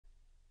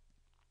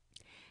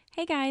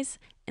Hey guys,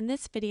 in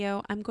this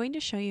video I'm going to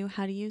show you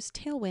how to use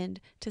Tailwind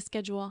to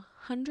schedule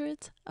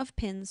hundreds of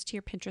pins to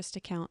your Pinterest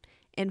account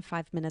in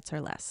 5 minutes or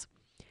less.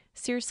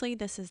 Seriously,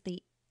 this is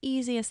the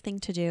easiest thing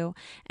to do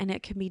and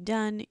it can be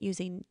done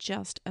using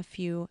just a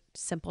few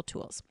simple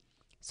tools.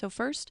 So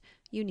first,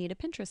 you need a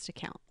Pinterest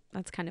account.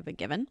 That's kind of a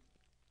given.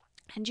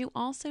 And you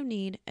also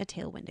need a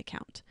Tailwind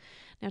account.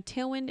 Now,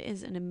 Tailwind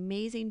is an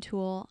amazing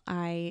tool.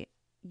 I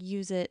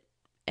use it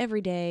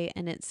every day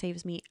and it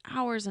saves me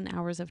hours and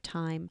hours of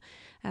time.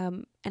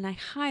 And I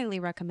highly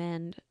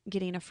recommend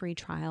getting a free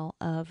trial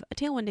of a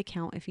Tailwind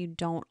account if you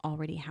don't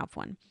already have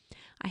one.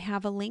 I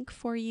have a link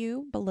for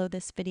you below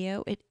this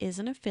video. It is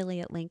an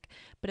affiliate link,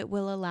 but it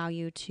will allow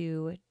you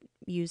to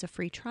use a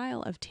free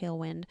trial of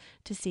Tailwind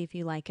to see if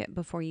you like it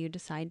before you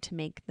decide to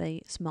make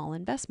the small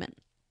investment.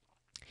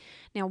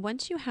 Now,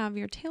 once you have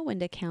your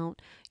Tailwind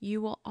account,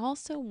 you will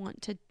also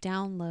want to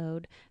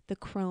download the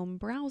Chrome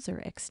browser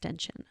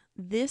extension.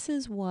 This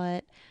is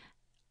what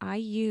I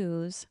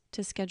use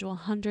to schedule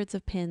hundreds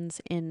of pins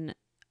in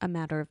a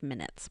matter of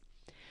minutes.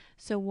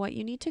 So what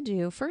you need to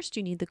do, first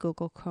you need the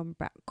Google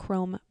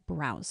Chrome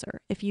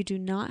browser. If you do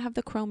not have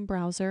the Chrome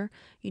browser,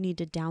 you need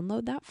to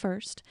download that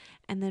first.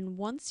 And then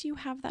once you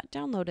have that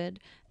downloaded,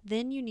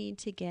 then you need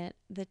to get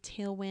the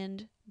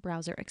Tailwind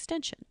browser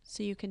extension.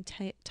 So you can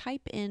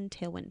type in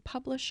Tailwind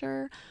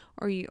Publisher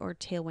or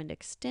Tailwind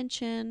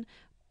Extension.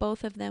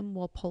 Both of them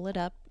will pull it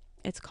up.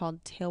 It's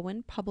called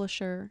Tailwind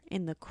Publisher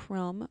in the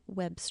Chrome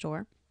Web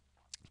Store.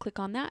 Click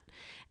on that,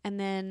 and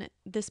then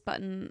this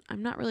button,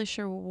 I'm not really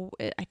sure,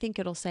 I think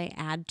it'll say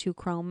add to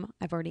Chrome.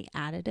 I've already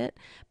added it,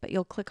 but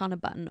you'll click on a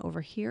button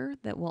over here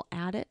that will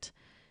add it,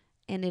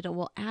 and it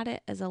will add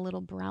it as a little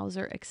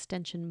browser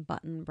extension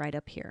button right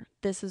up here.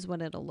 This is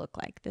what it'll look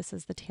like. This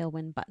is the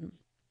Tailwind button.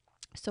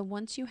 So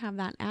once you have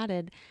that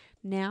added,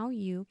 now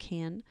you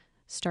can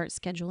start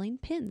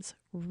scheduling pins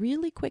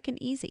really quick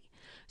and easy.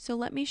 So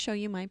let me show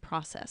you my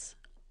process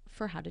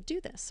for how to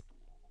do this.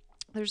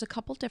 There's a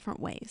couple different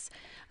ways.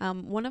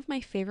 One of my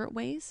favorite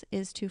ways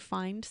is to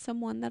find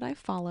someone that I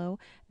follow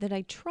that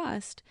I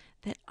trust,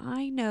 that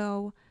I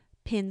know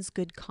pins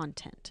good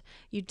content.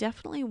 You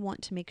definitely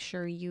want to make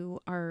sure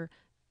you are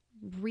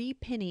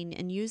repinning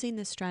and using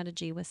this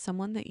strategy with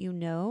someone that you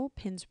know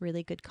pins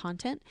really good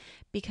content,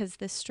 because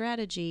this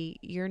strategy,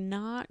 you're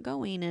not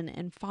going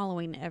and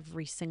following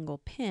every single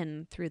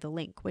pin through the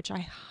link, which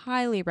I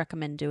highly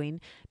recommend doing,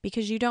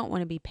 because you don't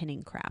want to be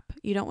pinning crap.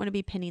 You don't want to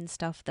be pinning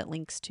stuff that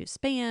links to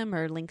spam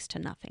or links to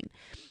nothing.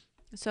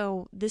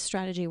 So this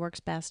strategy works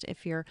best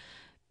if you're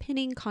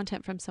pinning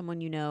content from someone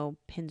you know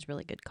pins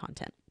really good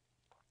content.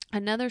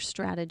 Another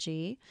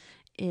strategy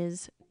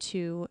is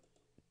to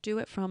do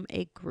it from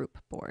a group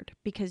board,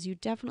 because you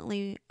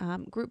definitely,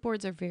 group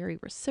boards are very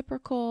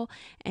reciprocal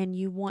and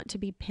you want to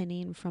be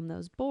pinning from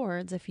those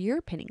boards if you're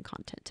pinning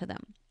content to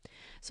them.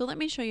 So let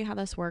me show you how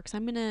this works.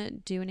 I'm going to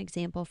do an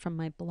example from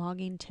my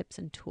blogging tips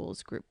and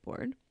tools group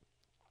board.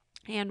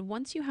 And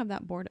once you have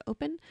that board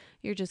open,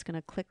 you're just going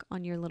to click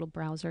on your little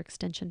browser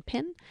extension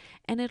pin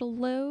and it'll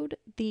load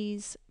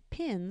these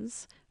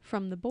pins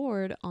from the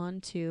board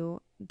onto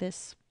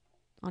this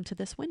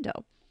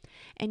window.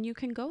 And you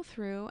can go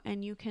through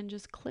and you can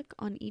just click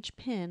on each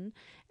pin,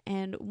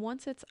 and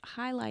once it's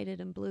highlighted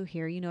in blue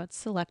here, you know it's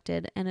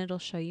selected, and it'll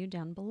show you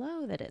down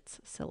below that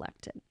it's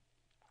selected.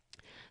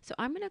 So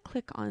I'm going to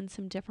click on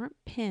some different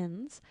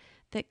pins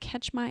that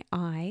catch my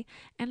eye,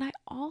 and I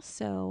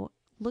also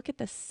look at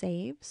the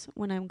saves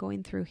when I'm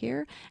going through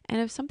here,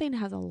 and if something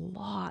has a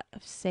lot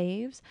of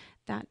saves,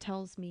 that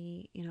tells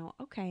me, you know,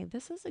 okay,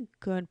 this is a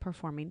good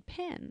performing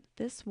pin.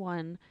 This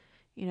one,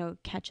 you know,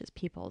 catches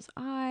people's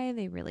eye.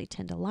 They really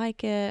tend to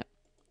like it,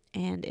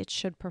 and it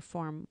should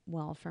perform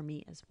well for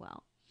me as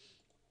well.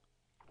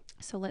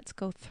 So let's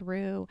go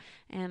through,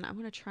 and I'm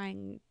going to try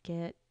and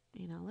get,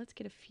 you know, let's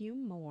get a few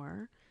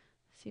more.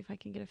 See if I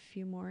can get a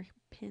few more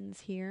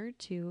pins here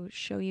to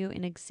show you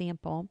an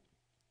example.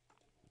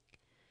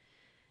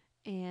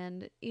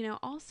 And, you know,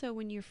 also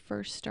when you're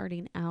first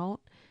starting out,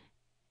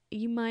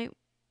 you might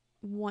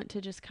want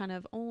to just kind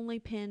of only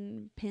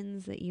pin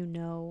pins that you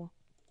know,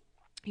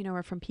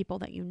 or from people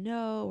that you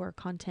know, or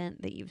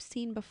content that you've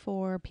seen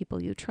before,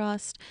 people you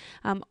trust,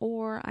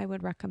 or I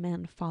would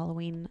recommend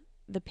following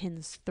the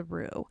pins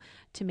through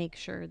to make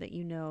sure that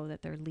you know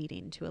that they're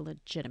leading to a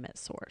legitimate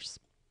source.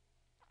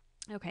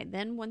 Okay,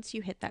 then once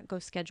you hit that Go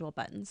Schedule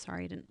button,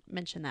 sorry I didn't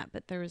mention that,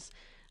 but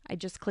I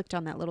just clicked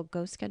on that little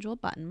Go Schedule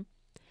button,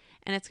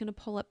 and it's going to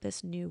pull up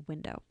this new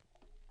window.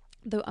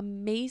 The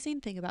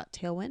amazing thing about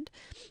Tailwind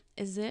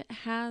is it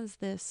has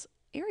this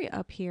area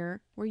up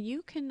here where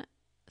you can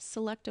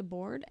select a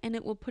board and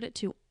it will put it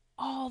to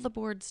all the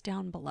boards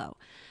down below.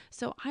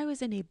 So I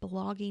was in a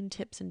blogging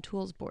tips and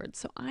tools board,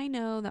 so I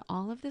know that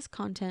all of this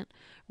content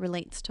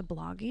relates to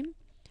blogging.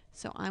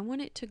 So I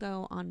want it to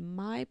go on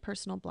my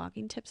personal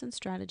blogging tips and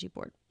strategy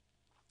board.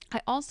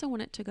 I also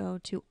want it to go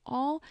to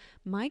all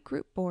my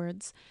group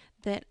boards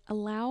that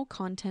allow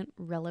content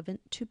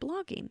relevant to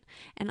blogging.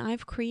 And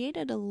I've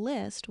created a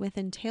list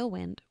within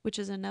Tailwind, which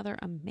is another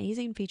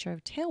amazing feature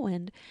of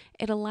Tailwind.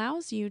 It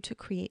allows you to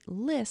create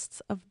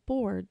lists of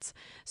boards.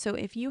 So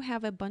if you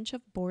have a bunch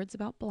of boards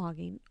about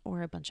blogging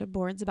or a bunch of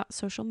boards about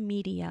social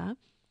media,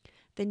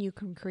 then you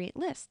can create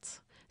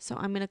lists. So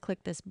I'm going to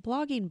click this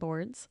blogging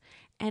boards,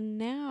 and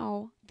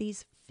now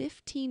these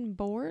 15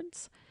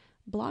 boards,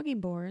 blogging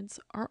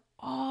boards, are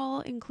all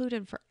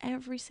included for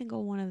every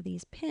single one of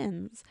these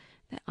pins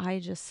that I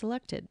just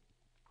selected.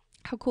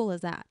 How cool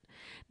is that?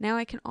 Now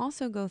I can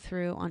also go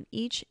through on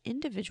each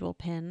individual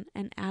pin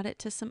and add it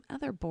to some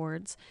other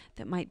boards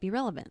that might be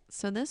relevant.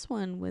 So this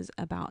one was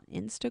about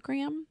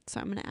Instagram,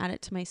 so I'm going to add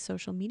it to my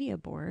social media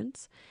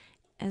boards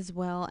as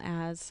well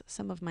as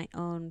some of my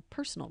own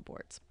personal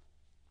boards.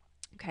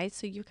 Okay,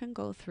 so you can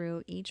go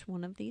through each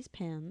one of these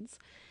pins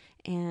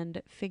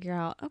and figure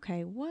out,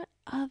 okay, what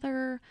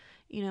other,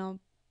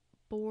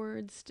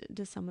 boards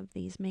do some of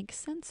these make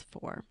sense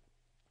for?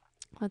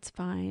 Let's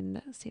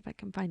see if I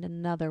can find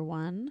another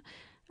one.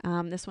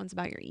 This one's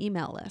about your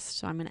email list.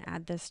 So I'm going to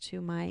add this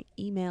to my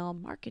email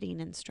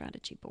marketing and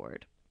strategy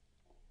board.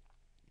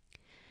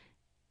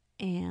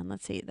 And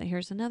let's see,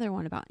 here's another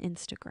one about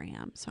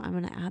Instagram. So I'm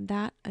going to add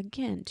that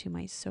again to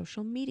my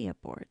social media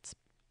boards.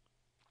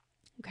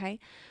 Okay,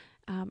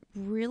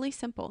 really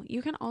simple.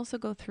 You can also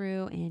go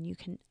through and you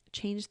can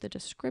change the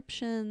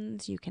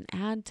descriptions. You can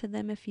add to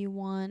them if you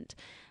want.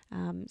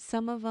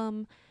 Some of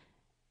them,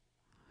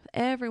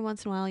 every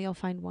once in a while, you'll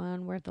find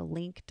one where the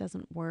link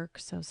doesn't work.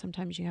 So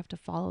sometimes you have to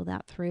follow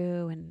that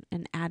through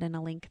and add in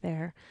a link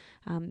there.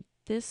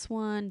 This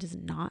one does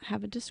not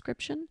have a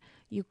description.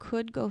 You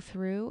could go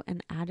through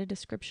and add a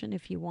description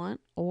if you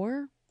want,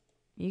 or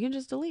you can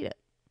just delete it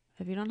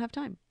if you don't have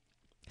time.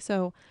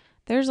 So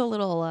there's a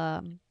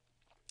little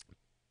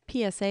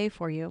PSA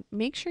for you.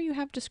 Make sure you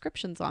have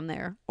descriptions on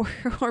there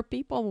or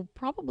people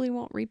probably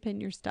won't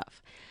repin your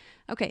stuff.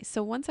 Okay,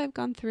 so once I've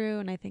gone through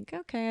and I think,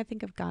 okay, I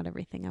think I've got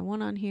everything I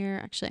want on here.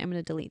 Actually, I'm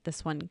going to delete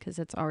this one because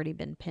it's already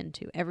been pinned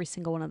to every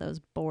single one of those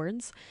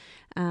boards,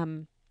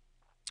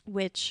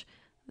 which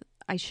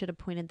I should have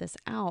pointed this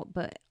out,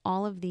 but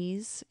all of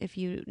these, if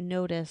you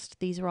noticed,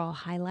 these are all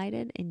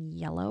highlighted in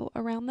yellow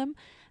around them.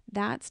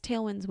 That's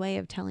Tailwind's way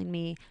of telling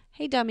me,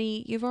 hey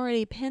dummy, you've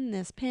already pinned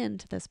this pin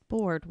to this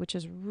board, which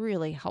is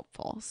really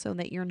helpful so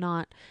that you're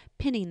not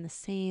pinning the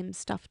same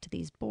stuff to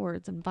these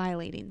boards and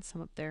violating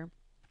some of their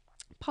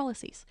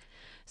policies.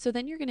 So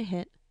then you're going to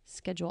hit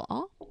schedule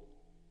all.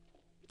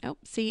 Oh,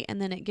 see,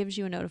 and then it gives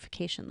you a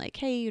notification like,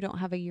 hey, you don't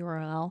have a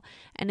URL,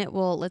 and it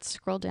will, let's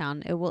scroll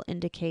down, it will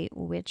indicate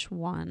which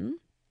one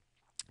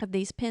of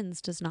these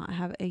pins does not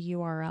have a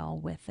URL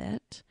with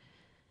it.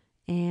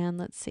 And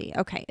let's see,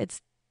 okay,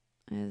 is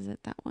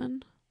it that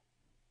one?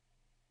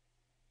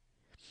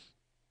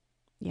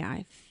 Yeah,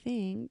 I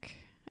think,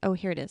 oh,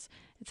 here it is.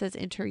 It says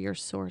enter your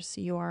source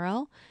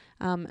URL.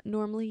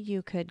 Normally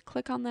you could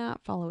click on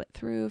that, follow it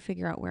through,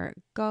 figure out where it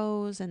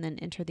goes, and then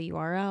enter the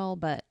URL,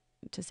 but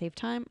to save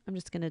time, I'm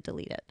just going to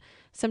delete it.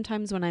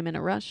 Sometimes when I'm in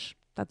a rush,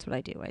 that's what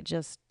I do. I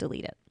just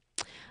delete it.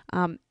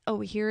 Oh,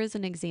 here is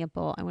an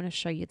example. I want to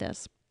show you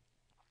this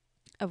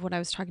of what I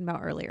was talking about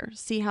earlier.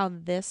 See how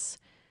this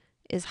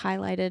is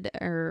highlighted,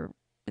 or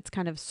it's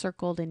kind of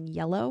circled in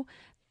yellow?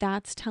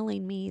 That's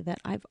telling me that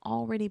I've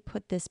already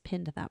put this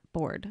pin to that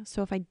board.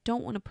 So if I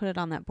don't want to put it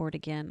on that board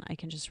again, I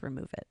can just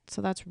remove it.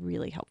 So that's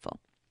really helpful.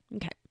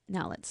 Okay,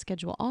 now let's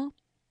schedule all.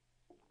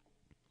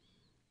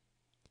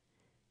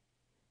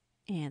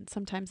 And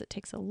sometimes it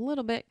takes a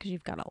little bit because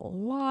you've got a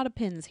lot of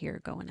pins here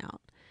going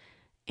out.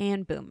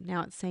 And boom,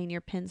 now it's saying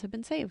your pins have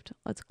been saved.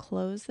 Let's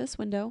close this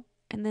window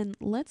and then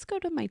let's go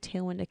to my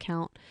Tailwind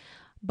account.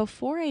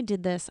 Before I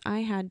did this, I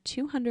had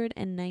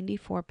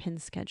 294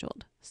 pins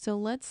scheduled. So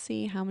let's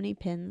see how many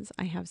pins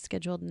I have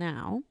scheduled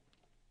now.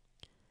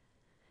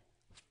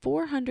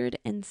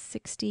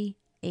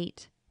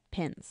 468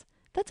 pins.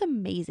 That's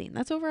amazing.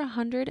 That's over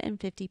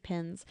 150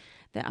 pins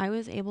that I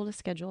was able to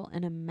schedule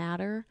in a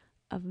matter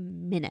of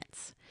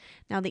minutes.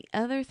 Now, the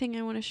other thing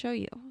I want to show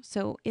you,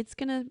 so it's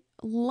going to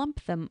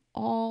lump them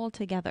all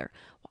together.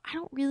 Well, I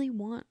don't really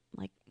want,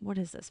 like, what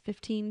is this,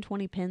 15,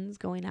 20 pins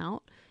going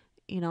out,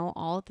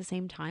 all at the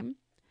same time.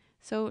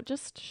 So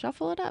just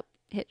shuffle it up.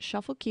 Hit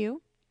shuffle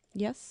queue.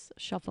 Yes,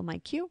 shuffle my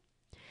queue.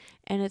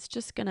 And it's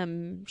just going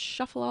to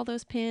shuffle all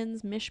those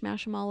pins,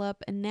 mishmash them all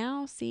up. And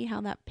now see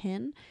how that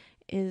pin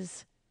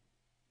is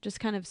just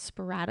kind of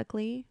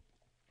sporadically,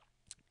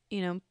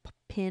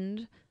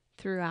 pinned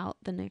throughout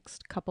the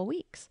next couple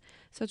weeks.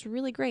 So it's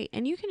really great.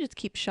 And you can just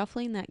keep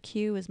shuffling that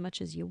queue as much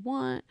as you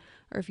want.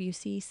 Or if you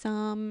see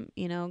some,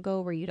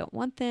 go where you don't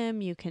want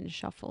them, you can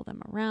shuffle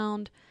them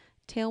around.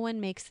 Tailwind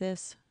makes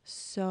this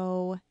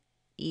so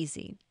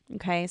easy.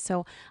 Okay,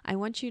 so I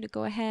want you to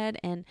go ahead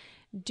and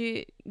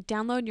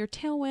download your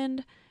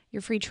Tailwind,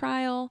 your free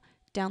trial,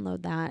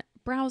 download that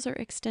browser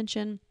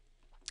extension.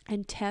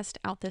 and test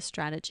out this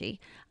strategy.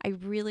 I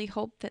really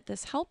hope that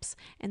this helps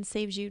and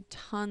saves you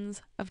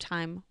tons of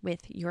time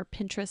with your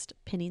Pinterest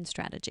pinning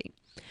strategy.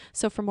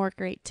 So for more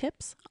great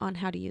tips on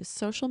how to use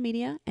social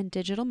media and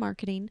digital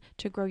marketing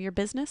to grow your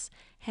business,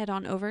 head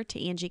on over to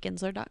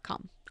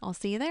angieginsler.com. I'll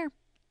see you there.